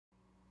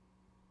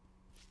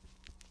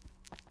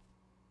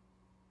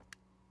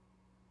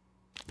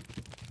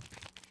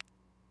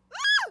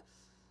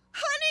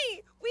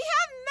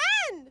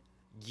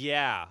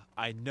Yeah,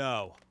 I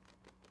know.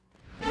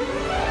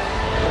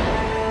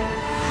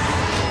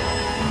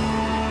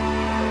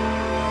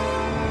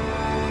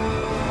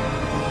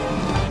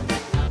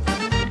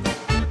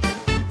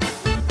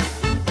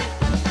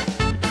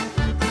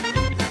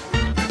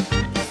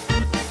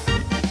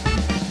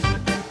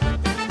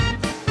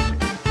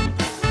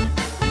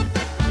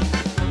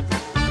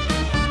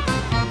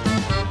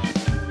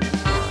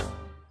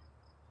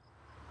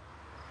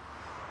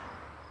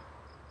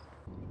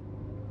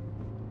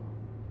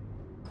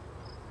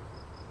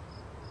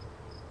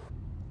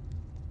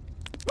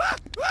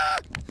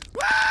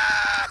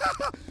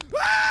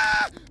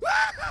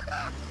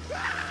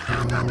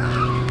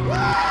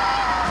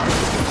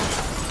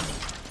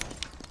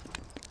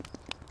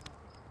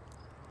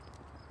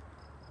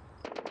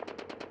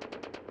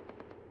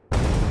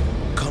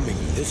 Coming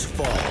this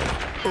fall,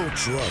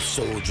 Ultra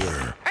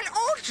Soldier. An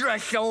Ultra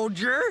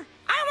Soldier?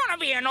 I want to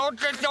be an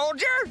Ultra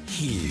Soldier!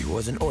 He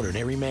was an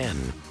ordinary man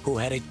who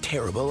had a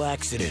terrible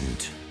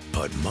accident,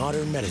 but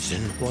modern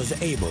medicine was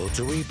able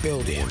to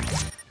rebuild him.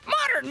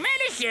 Modern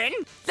medicine?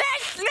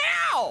 That's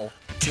now!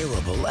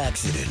 Terrible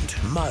accident,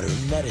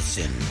 modern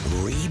medicine,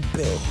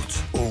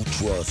 rebuilt,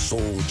 Ultra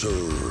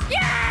Soldier.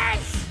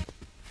 Yes!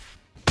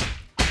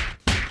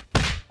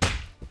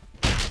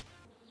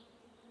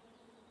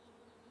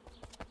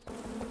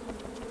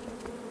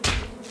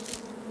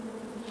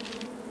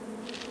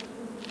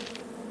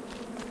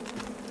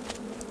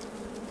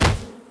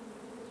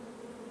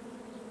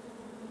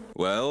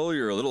 Well,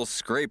 you're a little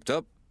scraped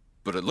up,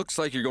 but it looks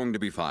like you're going to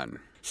be fine.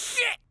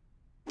 Shit!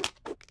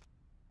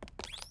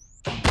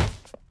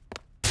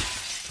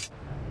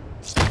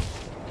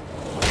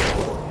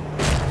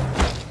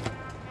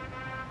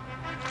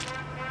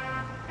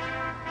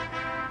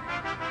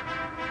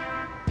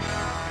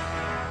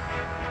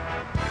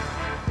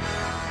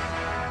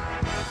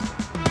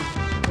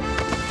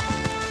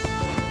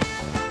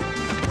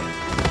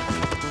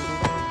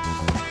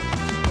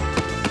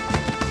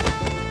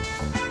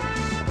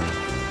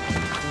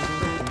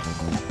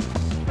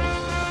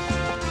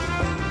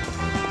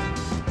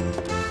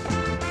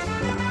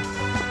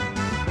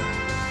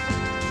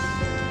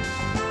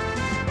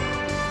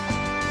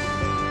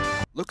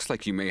 Looks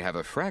like you may have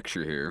a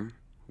fracture here.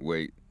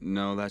 Wait,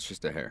 no, that's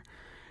just a hair.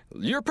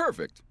 You're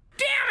perfect.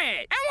 Damn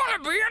it! I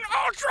want to be an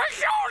Ultra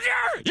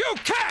Soldier! You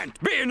can't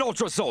be an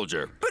Ultra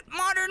Soldier! But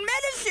modern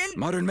medicine...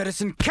 Modern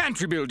medicine can't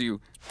rebuild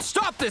you.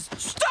 Stop this!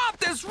 Stop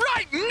this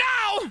right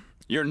now!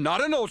 You're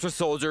not an Ultra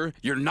Soldier.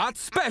 You're not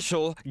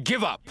special.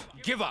 Give up.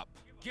 Give up.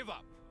 Give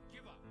up.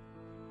 Give up.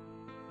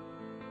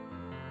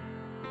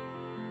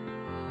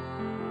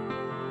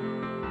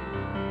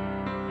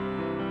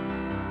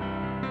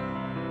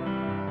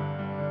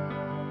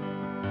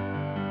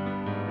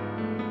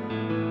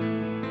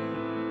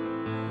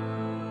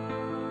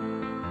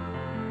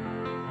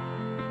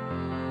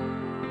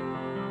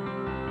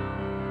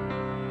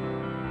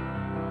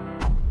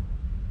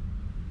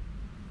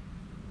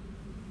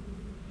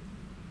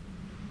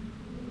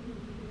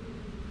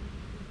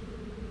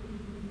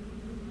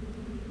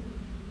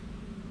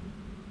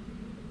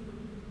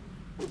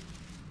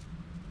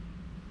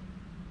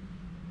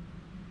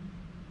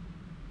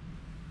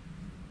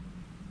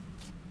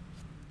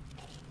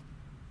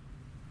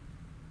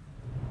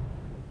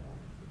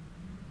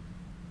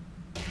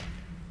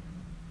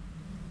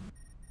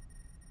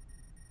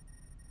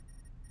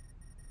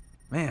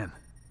 Man,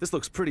 this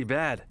looks pretty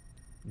bad.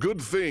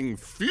 Good thing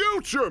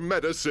future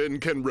medicine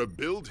can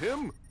rebuild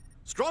him.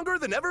 Stronger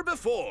than ever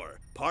before.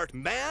 Part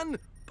man,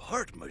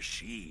 part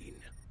machine.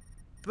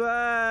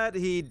 But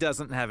he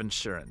doesn't have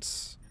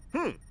insurance.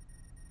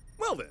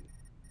 Well then.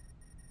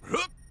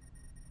 Hup.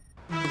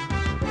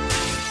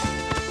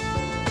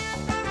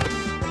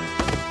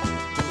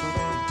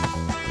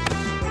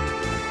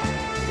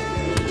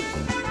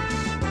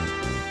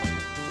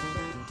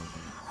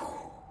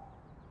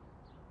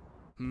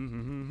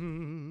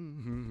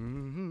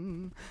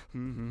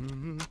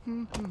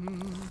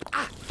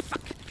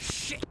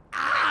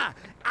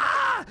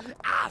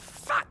 Ah,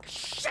 fuck!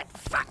 Shit!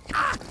 Fuck! Shit!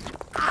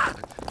 Fuck!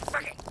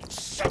 Fuck it!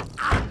 Shit!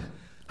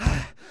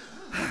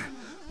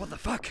 What the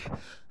fuck?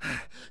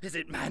 Is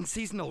it man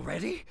season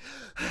already?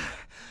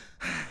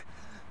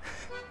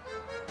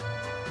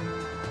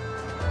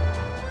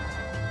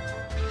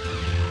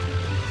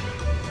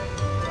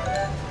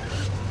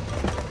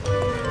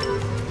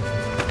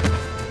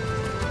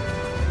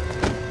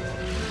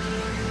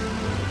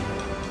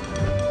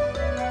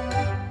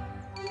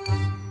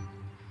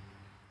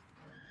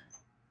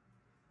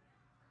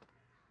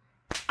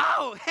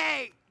 Oh,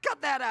 hey!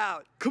 Cut that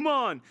out! Come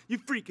on, you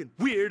freaking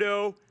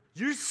weirdo!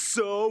 You're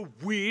so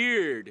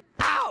weird!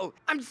 Ow!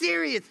 I'm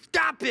serious!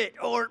 Stop it!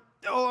 Or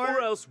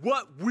else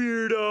what,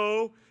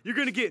 weirdo? You're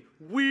gonna get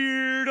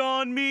weird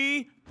on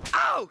me?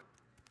 Oh!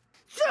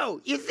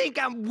 So, you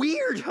think I'm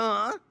weird,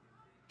 huh?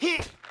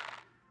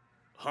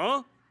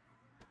 Huh?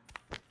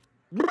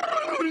 Look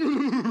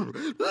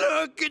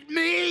at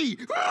me!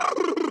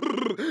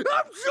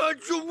 I'm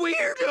such a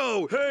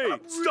weirdo! Hey,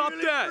 stop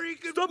really that!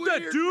 freaking Stop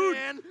that, weird, dude!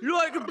 man. You're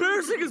like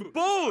embarrassing us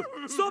both!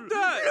 Stop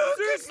that!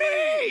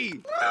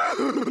 Seriously!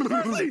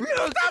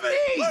 Stop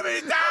it! Let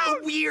me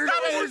down! Weird!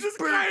 This is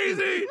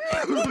crazy!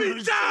 Let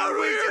me down,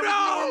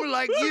 weirdo!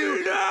 Like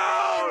you!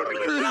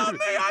 Help me!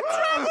 I'm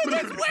trapped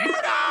with this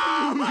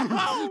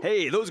weirdo!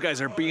 Hey, those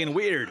guys are being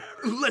weird.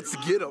 Let's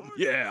get him!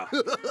 Yeah.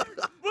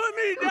 Put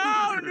me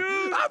down,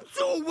 dude! I'm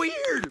so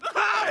weird!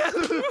 I'm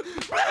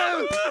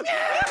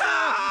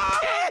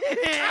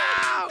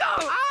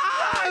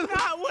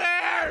not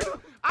weird!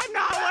 I'm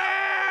not weird!